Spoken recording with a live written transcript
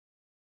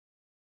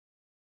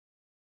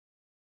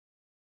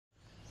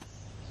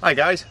Hi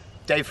guys,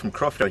 Dave from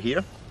CROFTO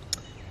here.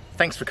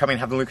 Thanks for coming and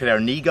having a look at our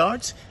knee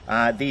guards.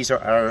 These are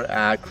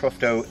our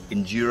CROFTO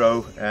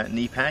Enduro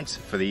knee pads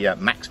for the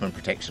maximum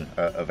protection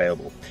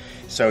available.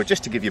 So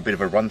just to give you a bit of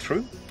a run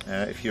through,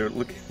 if you're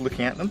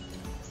looking at them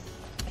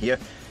here,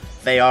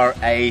 they are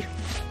a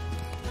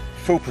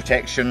full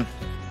protection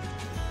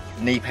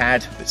knee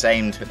pad that's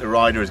aimed at the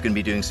rider who's going to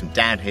be doing some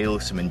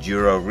downhill, some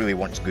enduro, really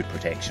wants good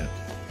protection.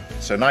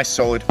 So nice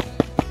solid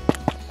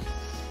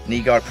knee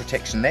guard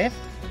protection there.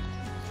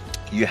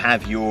 You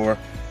have your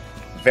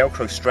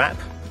Velcro strap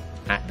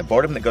at the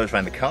bottom that goes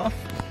around the calf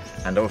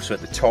and also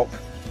at the top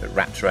that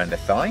wraps around the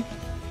thigh.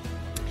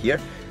 Here,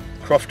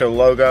 CROFTO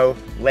logo,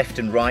 left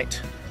and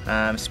right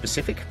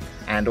specific,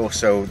 and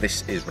also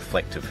this is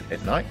reflective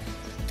at night.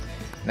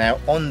 Now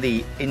on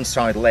the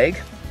inside leg,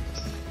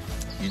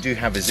 you do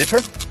have a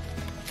zipper.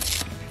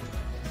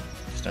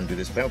 Just undo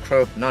this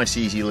Velcro, nice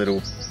easy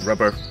little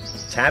rubber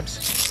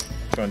tabs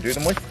to undo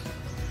them with,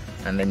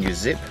 and then you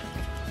zip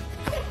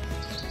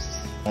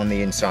on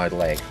the inside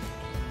leg.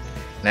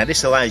 Now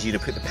this allows you to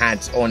put the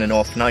pads on and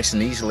off nice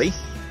and easily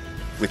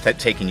without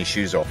taking your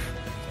shoes off,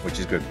 which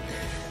is good.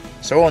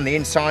 So on the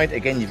inside,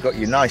 again, you've got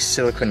your nice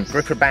silicone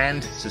gripper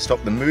band to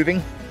stop them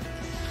moving.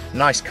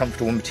 Nice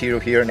comfortable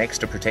material here, and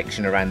extra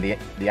protection around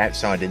the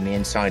outside and the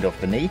inside of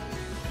the knee.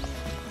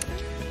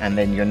 And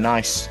then your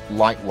nice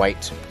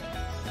lightweight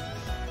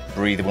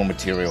breathable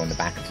material on the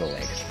back of the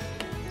leg.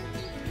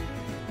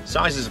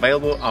 Sizes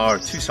available are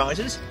two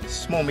sizes,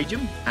 small,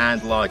 medium,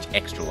 and large,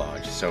 extra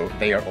large. So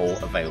they are all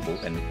available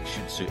and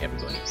should suit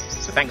everybody.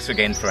 So thanks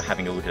again for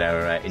having a look at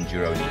our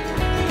Enduro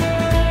knee.